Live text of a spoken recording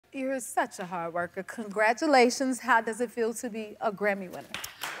You're such a hard worker. Congratulations. How does it feel to be a Grammy winner?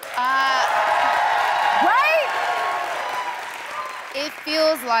 Right? It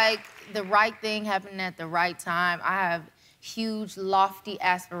feels like the right thing happening at the right time. I have huge, lofty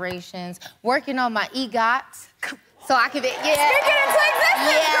aspirations, working on my EGOT, so I can be, Speaking into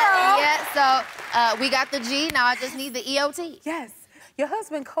existence, girl. So we got the G, now I just need the EOT. Yes. Your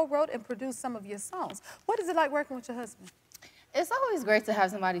husband co-wrote and produced some of your songs. What is it like working with your husband? It's always great to have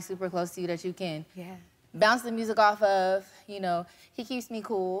somebody super close to you that you can bounce the music off of. You know, he keeps me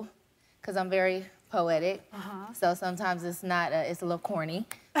cool, because I'm very poetic. So sometimes it's not, it's a little corny.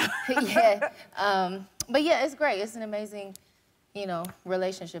 But yeah, it's great. It's an amazing, you know,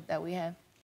 relationship that we have.